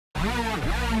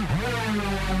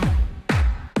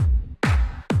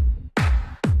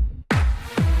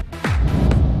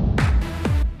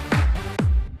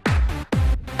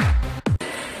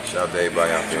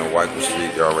Everybody out there on White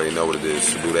Street, you already know what it is.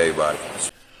 Salute everybody.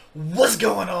 What's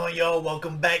going on, y'all?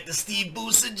 Welcome back to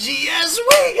SteveBussaGS.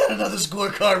 We got another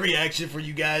scorecard reaction for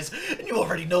you guys, and you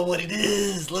already know what it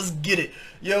is. Let's get it.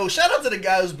 Yo, shout out to the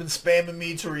guy who's been spamming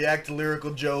me to react to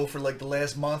Lyrical Joe for like the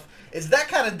last month. It's that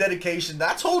kind of dedication.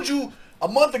 I told you a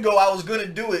month ago I was gonna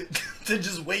do it to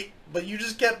just wait, but you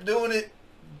just kept doing it.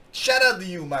 Shout out to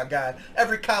you, my guy.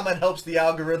 Every comment helps the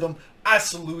algorithm. I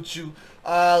salute you.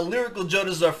 Lyrical Joe,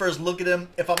 this is our first look at him.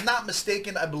 If I'm not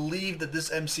mistaken, I believe that this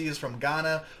MC is from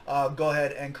Ghana. Go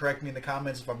ahead and correct me in the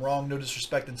comments if I'm wrong. No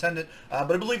disrespect intended.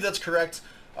 But I believe that's correct.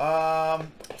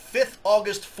 5th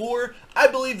August 4. I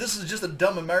believe this is just a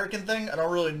dumb American thing. I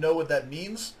don't really know what that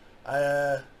means.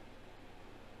 I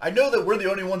know that we're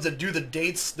the only ones that do the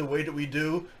dates the way that we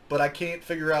do, but I can't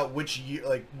figure out which year,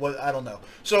 like, what, I don't know.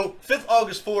 So, 5th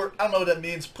August 4, I don't know what that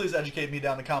means. Please educate me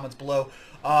down in the comments below.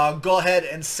 Go ahead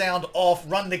and sound off,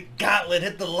 run the gauntlet,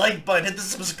 hit the like button, hit the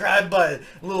subscribe button,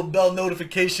 little bell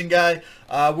notification guy.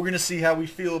 We're going to see how we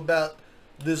feel about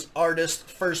this artist,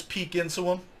 first peek into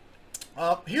him.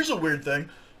 Here's a weird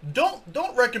thing. Don't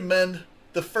recommend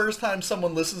the first time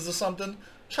someone listens to something.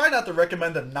 Try not to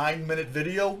recommend a 9-minute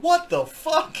video. What the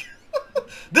fuck?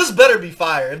 This better be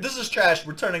fire. If this is trash,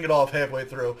 we're turning it off halfway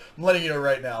through. I'm letting you know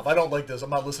right now. If I don't like this, I'm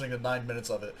not listening to 9 minutes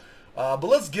of it. But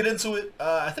let's get into it.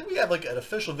 I think we have like an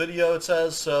official video, it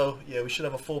says. So, yeah, we should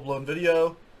have a full-blown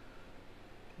video.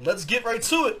 Let's get right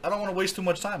to it. I don't want to waste too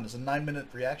much time. It's a 9-minute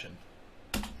reaction.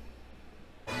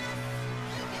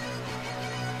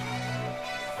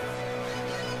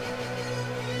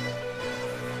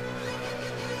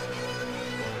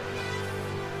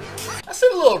 I see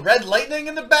a little red lightning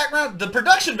in the background. The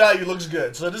production value looks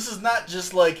good. So this is not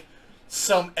just like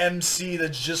some MC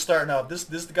that's just starting out. This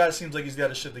guy seems like he's got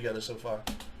his shit together so far.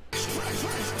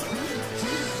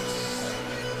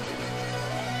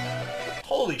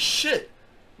 Holy shit.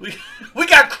 We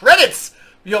got credits.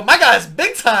 Yo, my guy's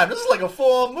big time. This is like a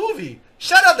full-on movie.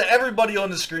 Shout out to everybody on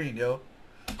the screen, yo.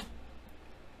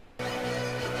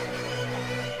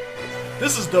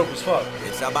 This is dope as fuck.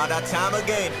 It's about that time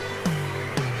again.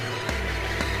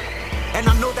 And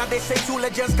I know that they say two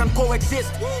legends can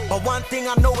coexist, but one thing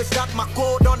I know is that my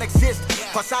core don't exist.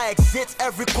 Cause I exist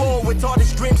every core with all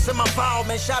these dreams in my vow.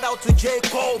 Man, shout out to J.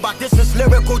 Cole, but this is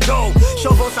Lyrical Joe.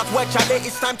 Shovels at work, Chale,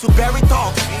 it's time to bury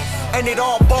talks. And it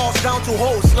all boils down to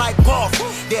hoes like golf.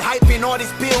 They hyping all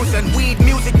these pills and weed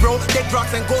music, bro. Take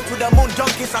drugs and go to the moon.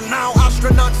 Junkies are now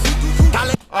astronauts.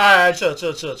 Alright,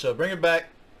 chill. Bring it back.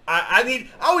 I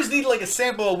always need like a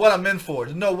sample of what I'm in for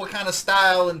to know what kind of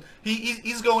style, and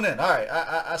he's going in. All right,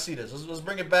 I see this. Let's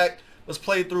bring it back. Let's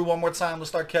play it through one more time.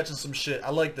 Let's start catching some shit. I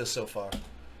like this so far.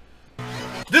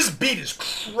 This beat is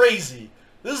crazy.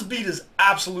 This beat is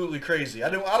absolutely crazy. I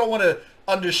don't want to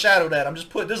undershadow that. I'm just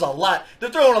putting. There's a lot. They're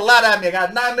throwing a lot at me. I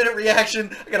got a 9-minute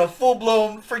reaction. I got a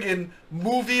full-blown freaking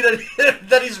movie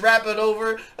that he's rapping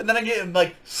over, and then I get him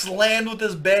like slammed with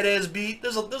this badass beat.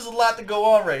 There's a lot to go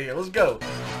on right here. Let's go.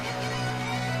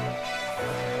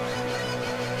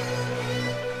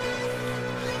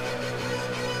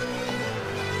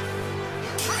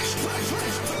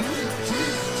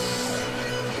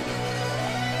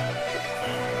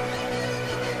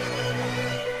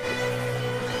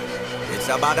 It's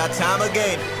about that time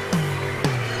again.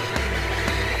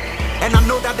 And I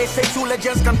know that they say two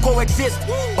legends can coexist,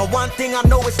 but one thing I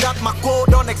know is that my core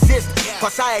don't exist.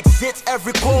 Cause I exist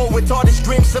every core with all these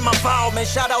dreams in my vow. Man,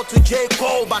 shout out to J.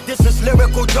 Cole, but this is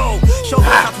Lyrical Joe. Shovels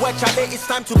at work, Chale, it's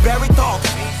time to bury talks.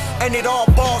 And it all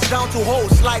boils down to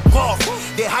hoes like golf.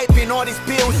 They hyping all these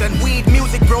pills and weed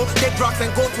music, bro. Take drugs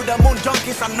and go to the moon.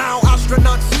 Junkies are now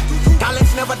astronauts.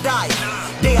 Talents never die.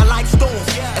 They are like stones.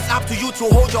 It's up to you to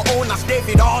hold your own. As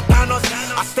David all Thanos,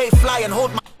 I stay fly and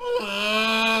hold my...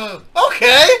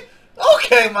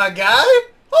 Okay, my guy.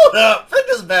 Hold up. Bring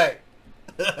this back.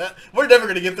 We're never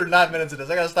going to get through 9 minutes of this.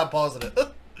 I got to stop pausing it.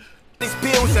 These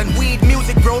pills and weed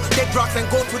music, bro. Take drugs and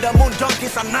go to the moon.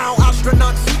 Junkies are now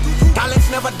astronauts.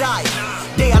 Talents never die.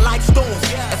 They are like stones.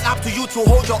 It's up to you to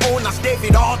hold your own. As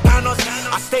David all Thanos,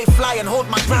 I stay fly and hold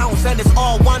my grounds, and it's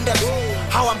all wonders.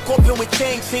 How I'm coping with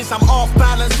change since I'm off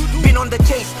balance. Been on the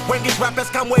chase when these rappers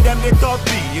come with them, they talk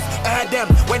beef. Add them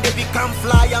when they become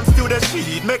fly, I'm still the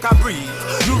shit. Make a breathe.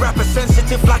 You rappers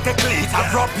sensitive like a cleat. I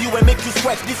drop you and make you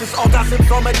sweat. This is orgasm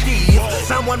from a thief.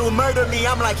 Someone will murder me,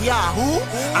 I'm like, yeah, who?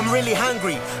 I'm really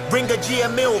hungry. Bring a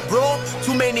GML, bro.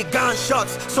 Too many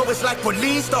gunshots, so it's like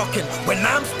police talking. When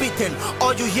I'm spitting,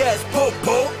 all you hear is po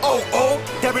po, oh oh.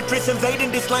 Territories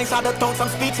invading, these lines are the tongues I'm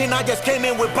speaking. I just came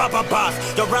in with Baba Bass.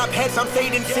 Your rap heads, I'm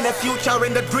fading. See the future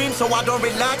in the dream, so I don't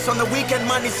relax. On the weekend,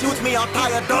 money suits me. I'll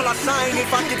tie a dollar sign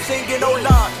if I keep singing, oh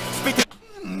Lord. Spitting.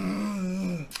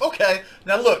 Okay,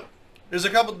 now look, there's a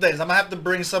couple things. I'm going to have to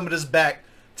bring some of this back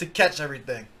to catch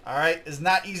everything, alright? It's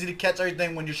not easy to catch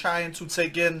everything when you're trying to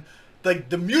take in, like,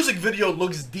 the music video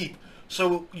looks deep.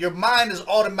 So your mind is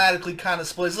automatically kind of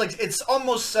split. It's like, it's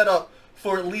almost set up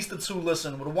for at least a 2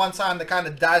 listen, with one time to kind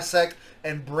of dissect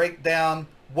and break down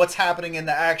what's happening in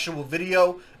the actual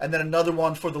video, and then another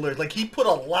one for the lyrics. Like, he put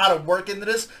a lot of work into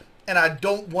this, and I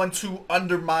don't want to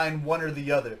undermine one or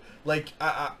the other. Like,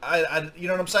 I you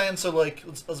know what I'm saying? So, like,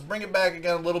 let's bring it back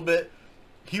again a little bit.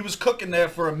 He was cooking there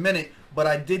for a minute, but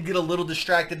I did get a little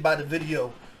distracted by the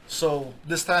video. So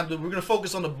this time we're going to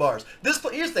focus on the bars. Here's the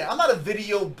thing. I'm not a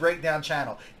video breakdown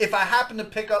channel. If I happen to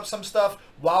pick up some stuff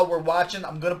while we're watching,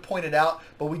 I'm going to point it out.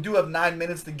 But we do have 9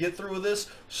 minutes to get through this.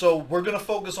 So we're going to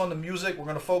focus on the music. We're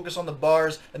going to focus on the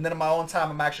bars. And then in my own time,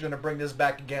 I'm actually going to bring this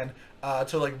back again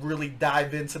to like really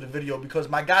dive into the video. Because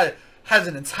my guy has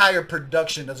an entire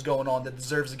production that's going on that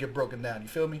deserves to get broken down. You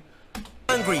feel me?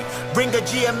 Angry, bring a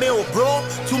GML, bro.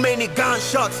 Too many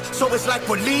gunshots, so it's like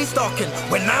police talking.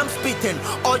 When I'm spitting,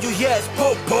 all you hear is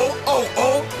po po oh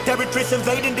oh. Territories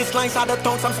invading, these lines are the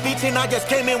tongues I'm speaking. I just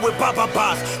came in with Baba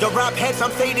Bass. Your rap heads,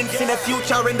 I'm fading. Seen a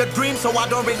future in the dream, so I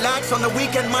don't relax. On the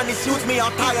weekend, money suits me. I'll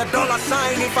tie a dollar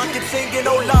sign if I keep singing,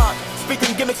 oh Lord.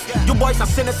 Speaking gimmicks, you boys are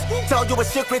sinners. Tell you a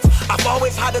secret, I've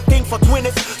always had a thing for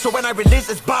twinners. So when I release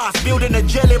this bars, building a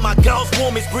jelly, my girl's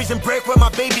womb is breezing break where my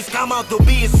babies come out to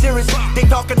be serious. They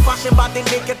talking fashion, but they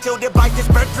naked till they bite this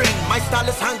brethren. My style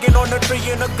is hanging on a tree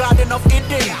in a garden of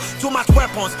Eden. Too much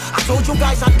weapons, I told you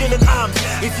guys I'm dealing arms.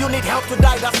 If you need help to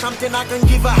die, that's something I can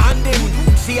give a hand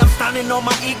in. See, I'm standing on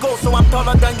my ego, so I'm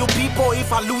taller than you people.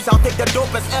 If I lose, I'll take the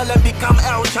dopest L and become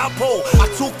El Chapo. I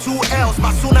took 2 L's,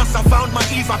 but soon as I found my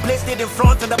Eve, I placed it in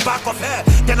front and the back of her.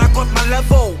 Then I got my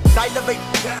level.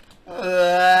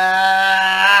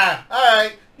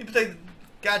 Alright, you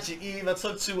got your Eve. I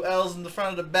took 2 L's in the front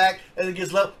and the back, and it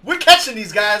gets level. We're catching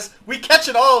these guys. We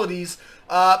catching all of these.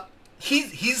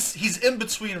 He's in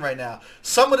between right now.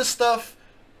 Some of the stuff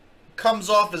comes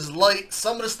off as light.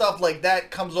 Some of the stuff like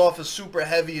that comes off as super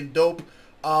heavy and dope.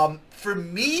 For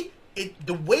me,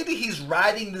 the way that he's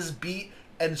riding this beat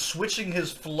and switching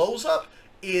his flows up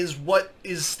is what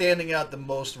is standing out the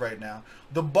most right now.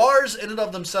 The bars in and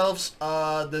of themselves,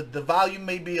 the volume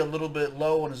may be a little bit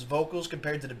low on his vocals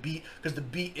compared to the beat, because the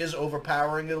beat is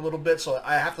overpowering it a little bit, so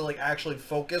I have to like actually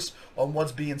focus on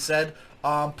what's being said.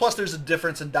 Plus there's a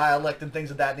difference in dialect and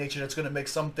things of that nature that's going to make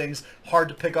some things hard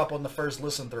to pick up on the first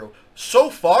listen through.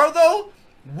 So far though,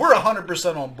 we're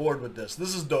 100% on board with this.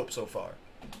 This is dope so far.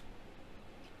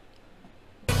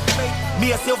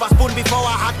 Me a silver spoon before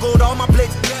I had gold on my plate.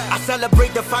 I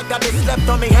celebrate the fact that they slept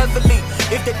on me heavily.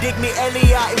 If they dig me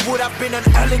earlier, it would have been an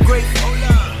early grave.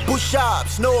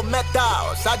 Push-ups, no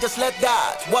metals, I just let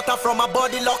that water from my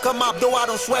body lock 'em up, though I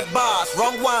don't sweat bars.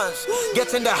 Wrong ones,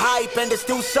 getting the hype and they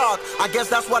still suck. I guess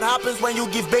that's what happens when you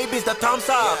give babies the thumbs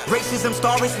up. Racism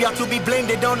stories, we are to be blamed,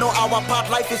 they don't know our part.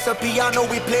 Life is a piano,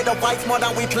 we play the whites more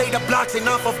than we play the blacks.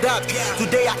 Enough of that,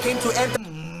 today I came to enter.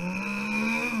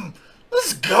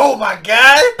 Let's go, my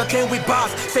guy. Can we boss?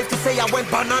 Safe to say I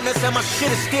went bananas and my shit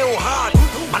is still hard.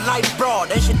 My life broad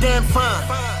and she damn fine.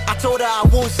 I told her I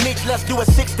won't snitch, let's do a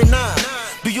 69.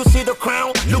 Do you see the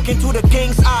crown? Look into the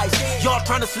king's eyes. Y'all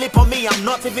trying to slip on me, I'm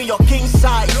not even your king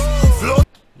size. Float.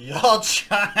 Y'all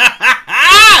trying.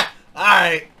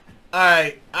 Alright,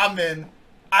 I'm in.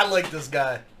 I like this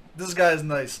guy. This guy is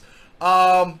nice.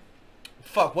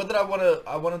 Fuck, what did I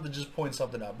wanted to just point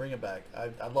something out. Bring it back.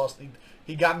 I lost.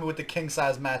 He got me with the king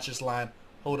size matches line.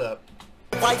 Hold up.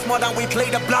 Whites more than we play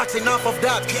the blocks, enough of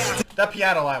that. That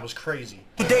piano line was crazy.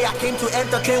 Today I came to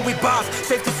entertain with bars.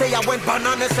 Safe to say I went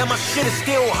bananas and my shit is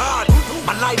still hard.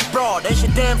 My life broad and she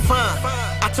damn fine.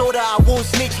 I told her I won't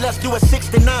snitch, let's do a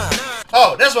 69.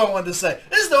 Oh, that's what I wanted to say.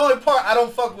 This is the only part I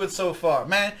don't fuck with so far,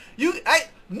 man.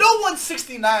 No one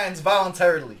 69s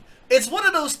voluntarily. It's one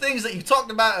of those things that you talked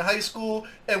about in high school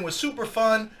and was super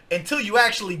fun until you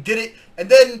actually did it, and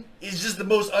then it's just the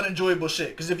most unenjoyable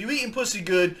shit. Because if you eating pussy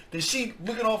good, then she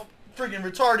looking off freaking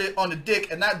retarded on the dick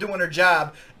and not doing her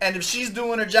job. And if she's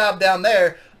doing her job down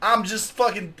there, I'm just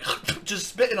fucking just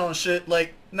spitting on shit.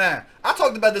 Like, nah. I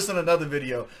talked about this in another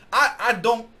video. I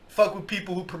don't fuck with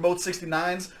people who promote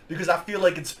 69s because I feel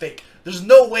like it's fake. There's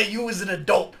no way you as an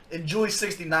adult enjoy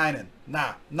 69ing.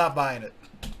 Nah, not buying it.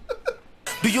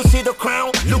 Do you see the crown?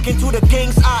 Look into the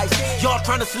king's eyes. Y'all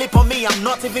trying to sleep on me, I'm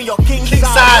not even your king's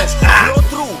size. Blow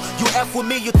through, you F with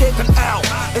me, you take an L.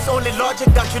 It's only logic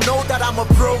that you know that I'm a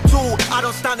pro too. I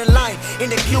don't stand in line,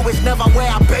 in the queue is never where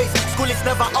I base. School is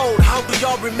never old, how do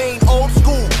y'all remain old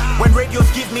school? When radios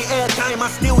give me airtime, I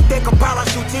still take a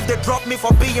parachute. If they drop me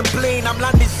for being plain, I'm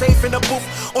landing safe in the booth.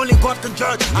 Only God can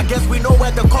judge, I guess we know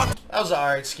where the court. That was an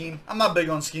alright scheme. I'm not big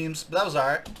on schemes, but that was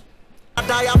alright. I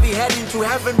die, I'll be heading to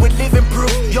heaven with living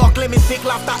proof. Y'all claiming sick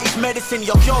laughter is medicine,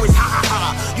 your cure is ha ha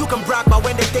ha. You can brag, but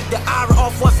when they take the R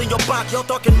off what's in your back, you're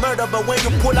talking murder, but when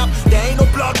you pull up, there ain't no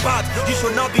blood bath. You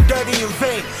should not be dirty in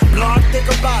vain. Blood, take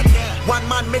a bath. 1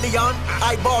 man million,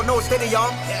 eyeball no stadium.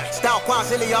 Style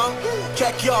quazillion,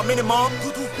 check your minimum.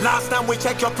 Last time we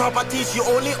checked your properties, you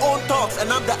only own talks, and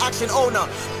I'm the action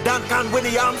owner, Duncan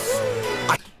Williams.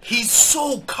 He's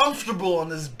so comfortable on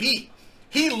this beat.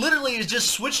 He literally is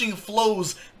just switching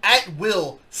flows at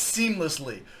will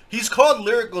seamlessly. He's called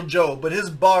Lyrical Joe, but his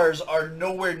bars are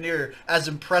nowhere near as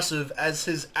impressive as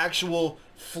his actual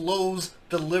flows,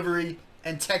 delivery,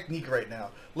 and technique right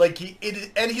now. Like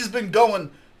he's been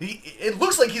going. It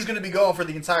looks like he's gonna be going for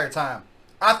the entire time.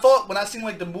 I thought when I seen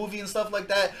like the movie and stuff like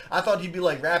that, I thought he'd be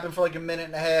like rapping for like a minute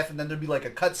and a half, and then there'd be like a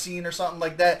cut scene or something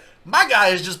like that. My guy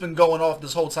has just been going off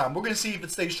this whole time. We're gonna see if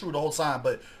it stays true the whole time,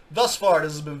 but thus far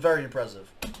this has been very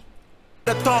impressive.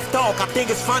 The tough talk, I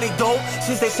think it's funny though.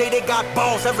 Since they say they got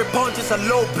balls, every punch is a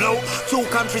low blow. 2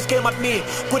 countries came at me,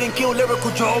 couldn't kill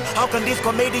Lyrical Joe. How can these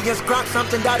comedians crack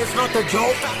something that is not a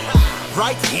joke?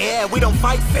 Right, yeah, we don't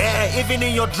fight fair. Even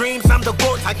in your dreams, I'm the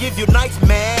GOAT, I give you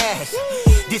nightmares.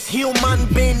 This human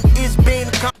being is being...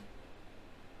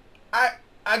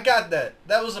 I got that.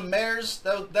 That was a mare's.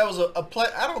 That was a play.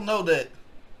 I don't know that.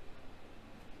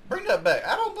 Bring that back.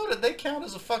 I don't know that they count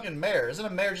as a fucking mare. Isn't a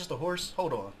mare just a horse?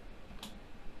 Hold on.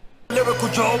 Lyrical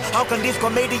Joe, how can these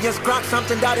comedians crack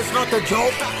something that is not a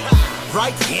joke?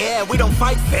 Right, yeah, we don't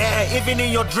fight fair. Even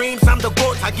in your dreams, I'm the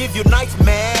GOAT, I give you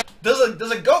nightmares.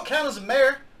 Does a goat count as a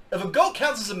mare? If a goat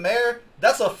counts as a mare,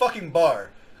 that's a fucking bar.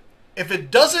 If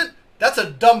it doesn't, that's a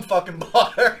dumb fucking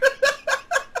bar.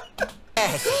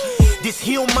 This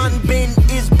human being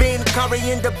is being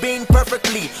carrying the bean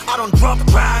perfectly. I don't drop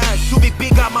trash. To be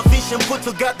big, I'm a vision put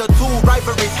together 2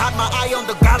 rivalries. Had my eye on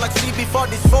the galaxy before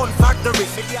this phone factory.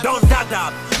 Don't dada.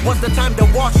 Was the time the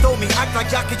watch told me act like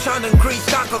Jackie Chan and Chris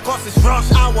Tucker cause it's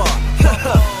rush hour.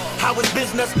 How is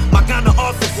business? My kind of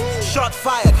office. Shot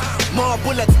fired. More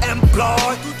bullets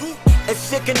employed. It's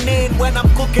sickening when I'm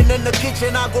cooking in the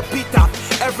kitchen. I go pita.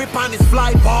 Every pan is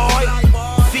fly boy.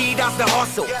 See, that's the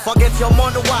hustle. Forget your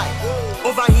money, why?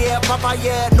 Over here, papa,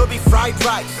 yeah, no be fried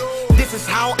rice. This is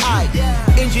how I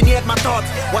engineered my thoughts.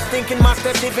 Was thinking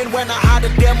masters even when I had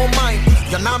a demo mind.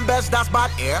 Your numbers, that's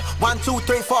bad air. 1, 2,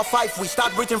 3, 4, 5. We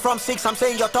start reaching from 6. I'm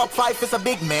saying your top 5 is a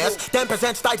big mess.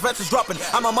 10% tight versus dropping.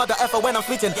 I'm a mother effer when I'm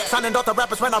fleeting. Son and daughter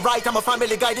rappers when I write. I'm a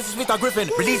family guy. This is Peter Griffin.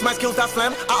 Release my skills, that's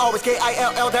slam. I always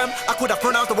K-I-L-L them. I could have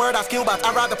pronounced the word I skill, but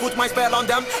I'd rather put my spell on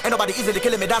them. Ain't nobody easily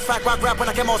killing me. That's fact. Rap when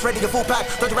I came out ready to full pack.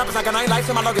 30 rappers I got 9 lives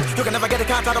in my luggage. You can never get a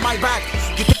cat out of my back.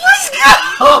 Let's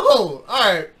go!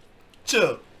 Alright.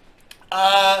 Chill.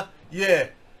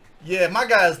 Yeah, my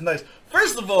guy is nice.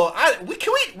 First of all,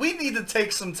 we need to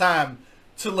take some time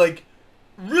to like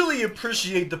really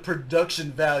appreciate the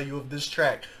production value of this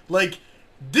track. Like,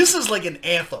 this is like an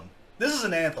anthem. This is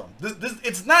an anthem. This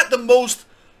it's not the most.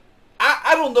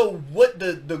 I don't know what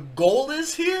the goal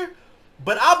is here,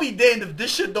 but I'll be damned if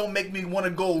this shit don't make me want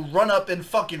to go run up and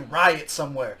fucking riot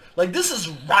somewhere. Like, this is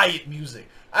riot music.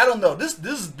 I don't know. This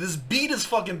beat is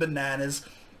fucking bananas.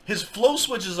 His flow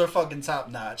switches are fucking top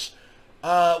notch.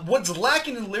 What's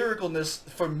lacking in lyricalness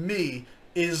for me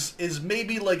is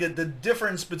maybe like the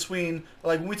difference between,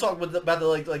 like, when we talk about the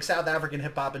like South African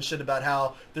hip hop and shit, about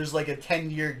how there's like a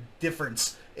 10-year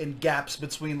difference in gaps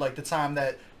between like the time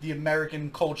that the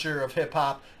American culture of hip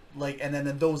hop, like, and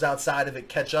then those outside of it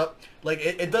catch up. Like,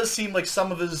 it does seem like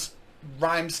some of his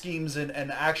rhyme schemes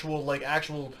and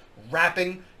actual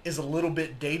rapping is a little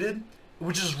bit dated,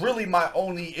 which is really my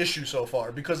only issue so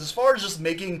far. Because as far as just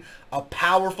making a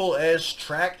powerful ass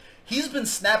track, he's been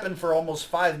snapping for almost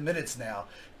 5 minutes now,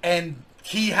 and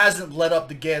he hasn't let up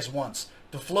the gas once.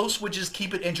 The flow switches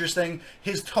keep it interesting.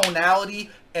 His tonality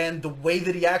and the way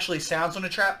that he actually sounds on the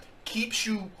track keeps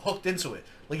you hooked into it.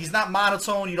 Like, he's not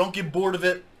monotone. You don't get bored of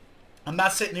it. I'm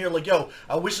not sitting here like, yo,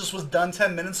 I wish this was done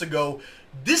 10 minutes ago.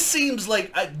 This seems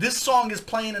like this song is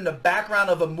playing in the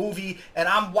background of a movie, and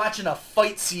I'm watching a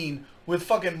fight scene with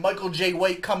fucking Michael J.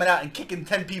 White coming out and kicking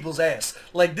 10 people's ass.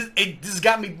 Like, this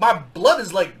got me, my blood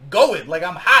is like going. Like,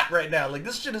 I'm hot right now. Like,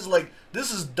 this shit is like,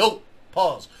 this is dope.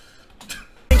 Pause.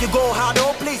 You go hard,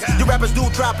 oh please. The rappers do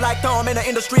trap like Tom in the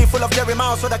industry full of Jerry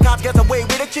Mouse, so the cops get away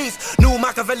with the cheese. New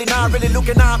Machiavelli now really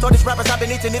looking out. All these rappers have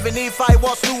been eating, even if I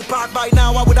was Tupac by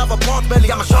now I would have a pork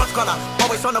belly. I'm a short scholar,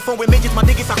 always on the phone with midgets, my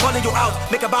niggas are calling you out.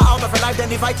 Make a bar out of a life,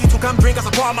 then invite you to come drink. I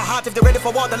support my heart, if they're ready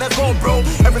for war, then let's go, bro.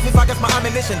 Every fifth I get my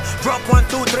ammunition. Drop 1,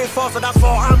 2, 3, 4, so that's 4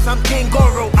 arms, I'm King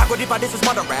Goro. I go deeper, this is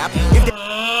mother rap. If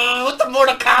With the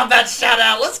Mortal Kombat shout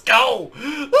out, let's go.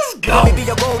 Let's go. Maybe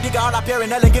a gold digger out up here in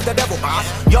hell and give the devil boss.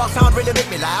 Your sound really make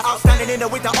me laugh. Outstanding in the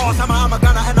with the awesome. I'm a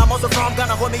gunner and I'm also from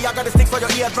Ghana. Homie, I got the sticks for your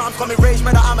eardrums. Call me Rage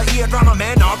Matter, I'm a eardrummer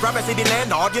man. Now grab a city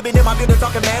landlord. You been in my building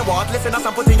talking man what? Listen as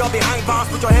I'm putting your behind bars.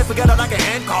 Put your hands together like a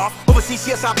handcuff. Overseas,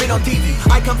 yes, I've been on TV.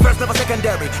 I come first, never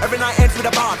secondary. Every night ends with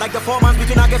a bar. Like the 4 months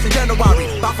between August and January.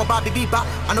 Back for Bobby B back.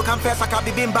 I know come fast, I can't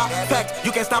be bimba. Fact,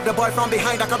 you can stop the boy from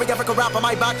behind. I carry every rap on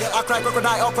my back. I cry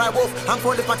crocodile or cry wolf. I'm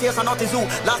full of my tears are not in zoo.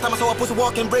 Last time I saw a pussy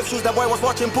walking brave shoes, the boy was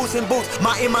watching Puss in Boots.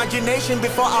 My imagination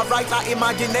before I write, our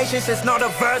imagination it's not a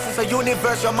verse, it's a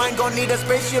universe. Your mind gon' need a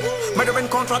spaceship. Murdering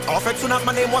contract offered soon as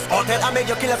my name was altered. I made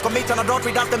your killers commit on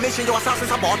adultery, that's the mission. Your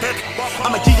assassins aborted.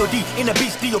 I'm a G.O.D. in a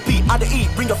beast, D.O.P. I the E,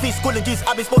 bring your feet, schooling G's.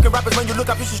 I been smoking rappers when you look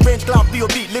up, you see strange cloud,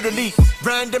 B.O.B. Literally,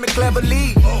 random and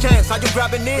cleverly. Chance, are you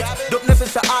grabbing it? Dopeness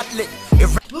is an outlet.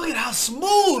 Look at how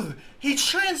smooth he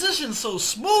transitioned, so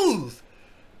smooth.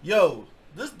 Yo,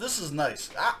 this is nice.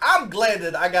 I'm glad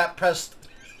that I got pressed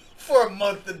for a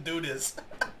month to do this.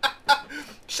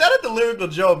 Shout out to Lyrical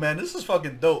Joe, man. This is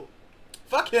fucking dope.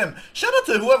 Fuck him. Shout out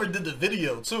to whoever did the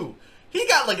video too. He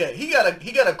got like he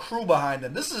got a crew behind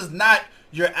him. This is not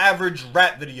your average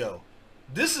rap video.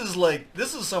 This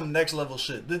is some next level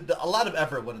shit. A lot of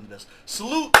effort went into this.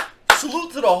 Salute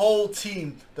to the whole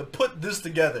team that put this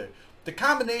together. The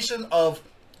combination of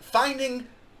finding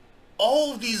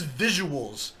all of these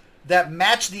visuals that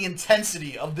match the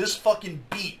intensity of this fucking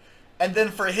beat, and then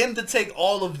for him to take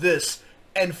all of this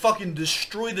and fucking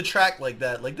destroy the track like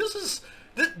that. Like,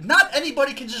 not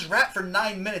anybody can just rap for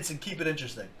 9 minutes and keep it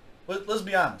interesting. Let's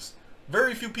be honest.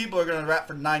 Very few people are gonna rap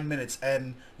for 9 minutes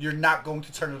and you're not going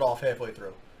to turn it off halfway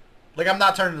through. Like, I'm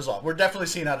not turning this off. We're definitely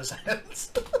seeing how this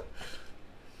ends.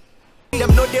 Them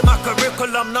know them a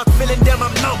curriculum, not feeling them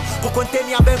I'm numb. Who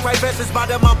continue Ben cry verses by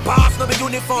them I'm boss, no be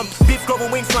uniform. Beef growing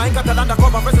wings flying, Catalanda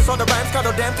cover verses on the rhymes. Cut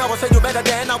damn cow, say you better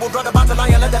than I would rather battle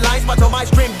lion, let the lines battle my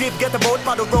stream deep. Get the boat,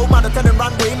 paddle road, model turn and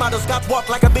runway, model scott walk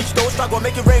like a bitch toe. Struggle,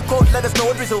 make it rain cold, let us know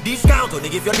drizzle. Discount, only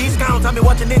give your discount. Tell me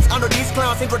watching it under these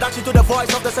clowns. Introduction to the voice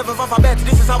of the 7th alphabet.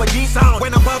 This is how a G sound.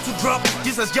 When I'm about to drop,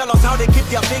 Jesus jealous how they keep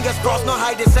their fingers crossed. Not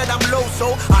high, they said I'm low,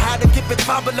 so I had to keep it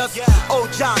fabulous. Oh,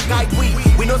 Jah, guide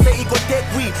we know say ego take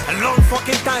we. A long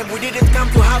fucking time, we didn't come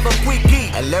to have a quickie.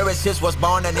 A lyricist was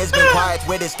born and it's been quiet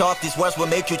with his thought. These words will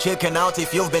make you chicken out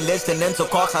if you've been listening to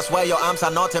Cox. I swear your arms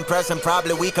are not impressing.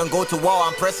 Probably we can go to war.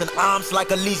 I'm pressing arms like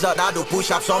a lizard. I do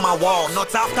push-ups on my wall.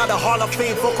 Not after the Hall of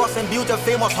Fame. Focus and build a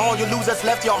famous hall. You losers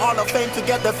left your Hall of Fame to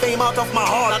get the fame out of my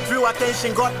hall. I drew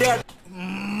attention, got dead.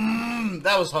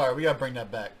 That was hard. We gotta bring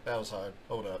that back. That was hard.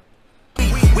 Hold up.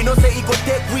 We know say ego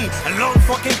take we. A long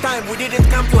fucking time, we didn't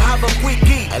come to have a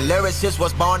quickie. A lyricist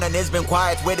was born and it's been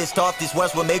quiet with his thought. These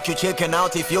words will make you chicken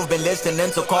out if you've been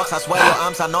listening to Cox. I swear your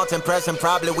arms are not impressing.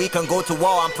 Probably we can go to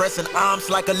war. I'm pressing arms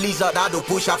like a lizard. I do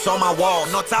push-ups on my wall.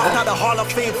 Not after the Hall of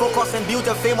Fame. Focus and build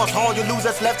a famous hall. You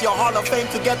losers left your Hall of Fame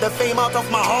to get the fame out of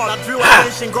my hall. I drew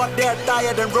attention, got dead,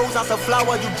 tired and rose as a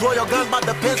flower. You draw your gun but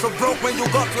the pencil broke when you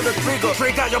got to the trigger.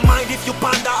 Trigger your mind if you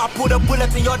panda. I put a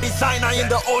bullet in your designer. In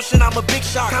the ocean I'm a big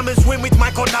shark. Come and swim with my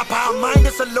Konapa. Mine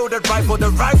is a loaded rifle. The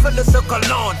rifle is a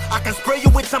cologne. I can spray you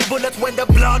with some bullets when the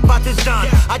bloodbath is done.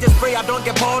 I just pray I don't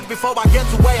get bored before I get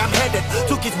to where I'm headed.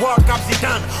 Took his World Cup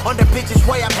Zidane. On the pitch is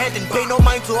where I'm heading. Pay no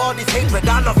mind to all this hatred.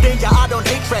 I love danger, I don't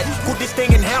hatred. Put this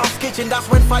thing in Hell's Kitchen. That's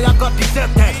when fire got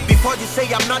deserted. Before you say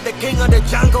I'm not the king of the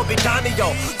jungle, be done,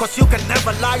 yo. Cause you can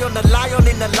never lie on the lion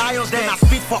in the lion's den. I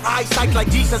speak for eyesight like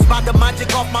Jesus. By the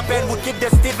magic of my pen, will keep the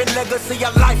Steven legacy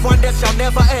alive. One that shall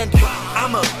never end.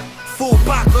 I'm a full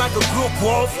back like a group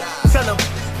wolf. Tell them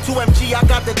 2MG I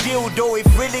got the dildo. If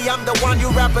really I'm the one you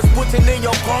rappers putting in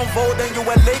your convo, then you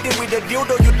a lady with the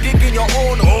dildo, you dig in your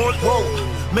own hole.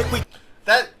 Whoa, make me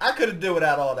that I could have did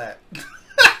without all that.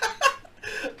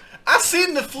 I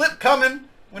seen the flip coming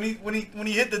when he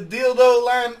hit the dildo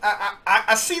line.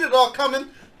 I seen it all coming.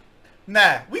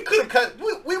 Nah, we could have cut.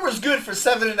 We was good for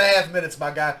 7.5 minutes,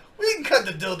 my guy. We can cut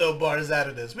the dildo bars out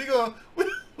of this. We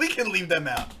can leave them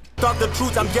out. Talk the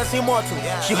truth, I'm just immortal.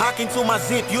 She hacking to my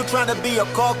zip, you trying to be a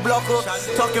cock blocker.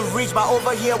 Talking rich, but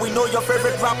over here we know your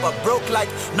favorite rapper. Broke like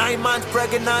 9 months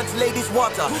pregnant, ladies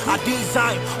water. I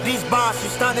design these bars, you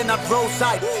standing at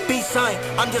roadside. Peace sign,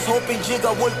 I'm just hoping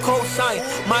Jigga will co-sign.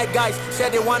 My guys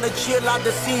said they wanna chill at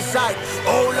the seaside.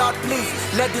 Oh Lord, please,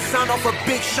 let the sound of a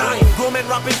big shine. Grown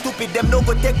rapping stupid, them no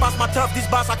go take past my turf. These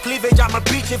bars are cleavage, I'm a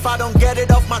bitch if I don't get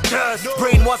it off my chest.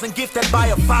 Brain wasn't gifted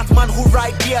by a fat man who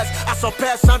write years. I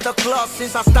surpassed Santa Claus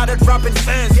since I started rapping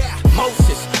fans.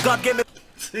 Moses, God gave me.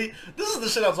 See, this is the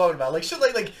shit I'm talking about. Like shit,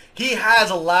 like he has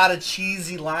a lot of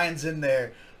cheesy lines in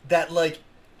there that, like,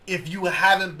 if you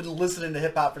haven't been listening to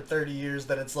hip hop for 30 years,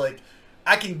 then it's like,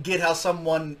 I can get how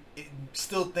someone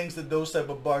still thinks that those type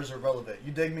of bars are relevant.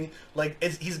 You dig me? Like,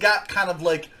 he's got kind of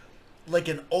like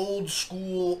an old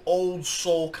school, old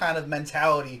soul kind of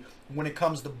mentality when it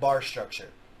comes to bar structure,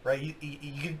 right?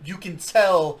 You can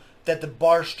tell that the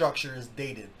bar structure is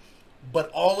dated, but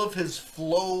all of his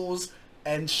flows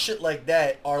and shit like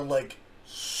that are like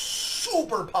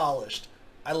super polished.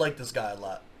 I like this guy a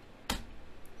lot.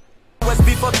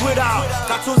 Before Twitter,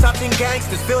 cartoons acting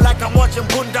gangsters, feel like I'm watching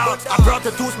Boondocks. I brought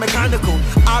the tools mechanical,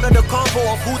 out of the combo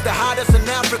of who's the hottest in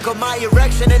Africa. My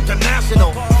erection international.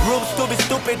 Rooms to be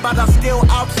stupid, but I still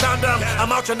outstand them.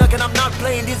 I'm out your neck and I'm not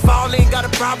playing this violin, got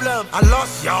a problem. I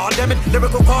lost y'all, damn it,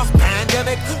 lyrical cause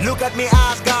pandemic. Look at me,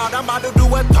 ask God, I'm about to do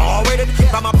a tour with it.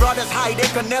 But my brothers high, they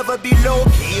can never be low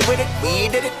key with it. We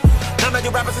did it. None of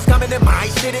you rappers is coming in my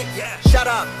city. Shut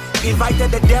up. Invited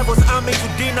the devil's army to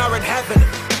dinner in heaven.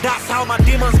 That's how my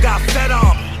demons got fed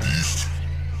up.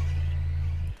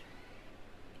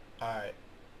 Alright.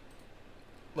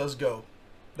 Let's go.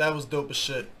 That was dope as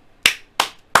shit.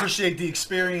 Appreciate the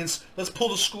experience. Let's pull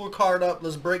the scorecard up.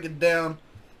 Let's break it down.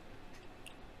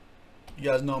 You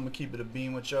guys know I'm going to keep it a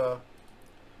beam with y'all.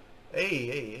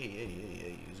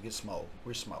 Hey. Let's get small.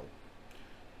 We're small.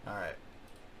 Alright.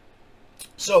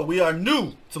 So, we are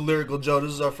new to Lyrical Joe.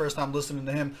 This is our first time listening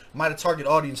to him. Am I the target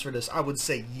audience for this? I would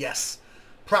say yes.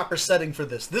 Proper setting for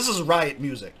this. This is riot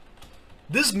music.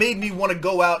 This made me want to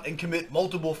go out and commit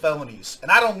multiple felonies.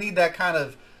 And I don't need that kind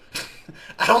of...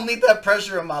 I don't need that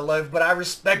pressure in my life, but I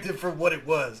respect it for what it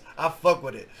was. I fuck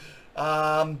with it.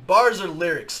 Bars or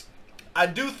lyrics? I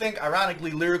do think,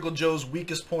 ironically, Lyrical Joe's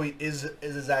weakest point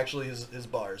is actually his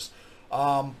bars.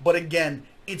 But again,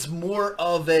 it's more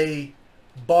of a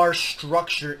bar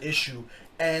structure issue,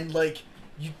 and like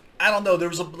I don't know, there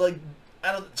was a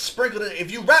sprinkled in.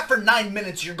 If you rap for 9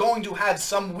 minutes, you're going to have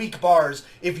some weak bars.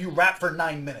 If you rap for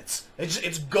 9 minutes,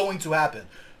 it's going to happen.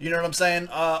 You know what I'm saying?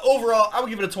 Overall, I would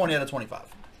give it a 20 out of 25.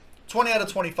 20 out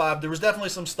of 25. There was definitely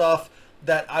some stuff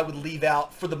that I would leave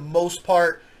out. For the most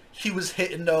part, he was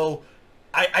hitting though.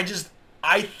 I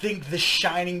think the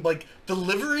shining, like,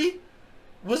 delivery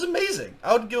was amazing.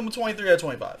 I would give him a 23 out of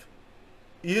 25.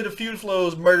 He hit a few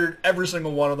flows, murdered every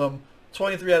single one of them.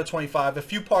 23 out of 25. A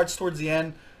few parts towards the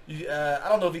end, I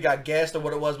don't know if he got gassed or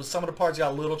what it was, but some of the parts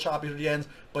got a little choppy at the end.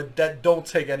 But that, don't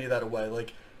take any of that away.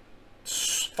 Like,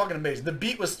 fucking amazing. The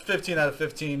beat was 15 out of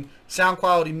 15. Sound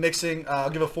quality, mixing,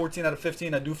 I'll give a 14 out of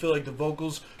 15. I do feel like the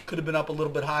vocals could have been up a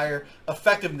little bit higher.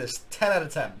 Effectiveness, 10 out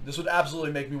of 10. This would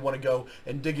absolutely make me want to go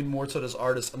and dig in more to this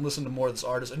artist and listen to more of this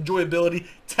artist. Enjoyability,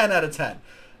 10 out of 10.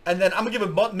 And then I'm going to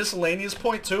give a miscellaneous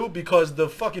point too, because the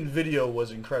fucking video was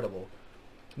incredible.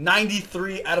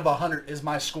 93 out of 100 is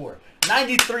my score.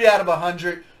 93 out of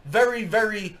 100. Very,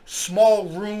 very small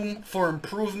room for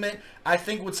improvement. I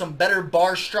think with some better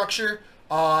bar structure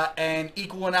and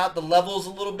equaling out the levels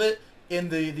a little bit in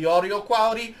the audio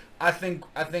quality, I think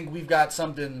we've got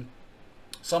something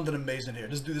amazing here.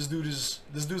 This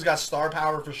dude's got star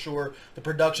power for sure. The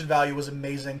production value was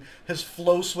amazing. His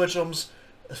flow switchums.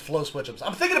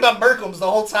 I'm thinking about Merkham's the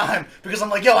whole time because I'm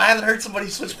like, yo, I haven't heard somebody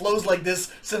switch flows like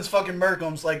this since fucking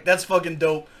Merkham's. Like, that's fucking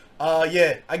dope.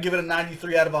 Yeah, I give it a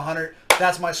 93 out of 100.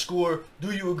 That's my score.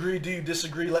 Do you agree? Do you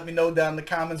disagree? Let me know down in the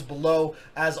comments below.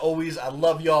 As always, I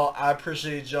love y'all. I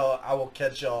appreciate y'all. I will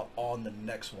catch y'all on the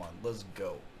next one. Let's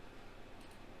go.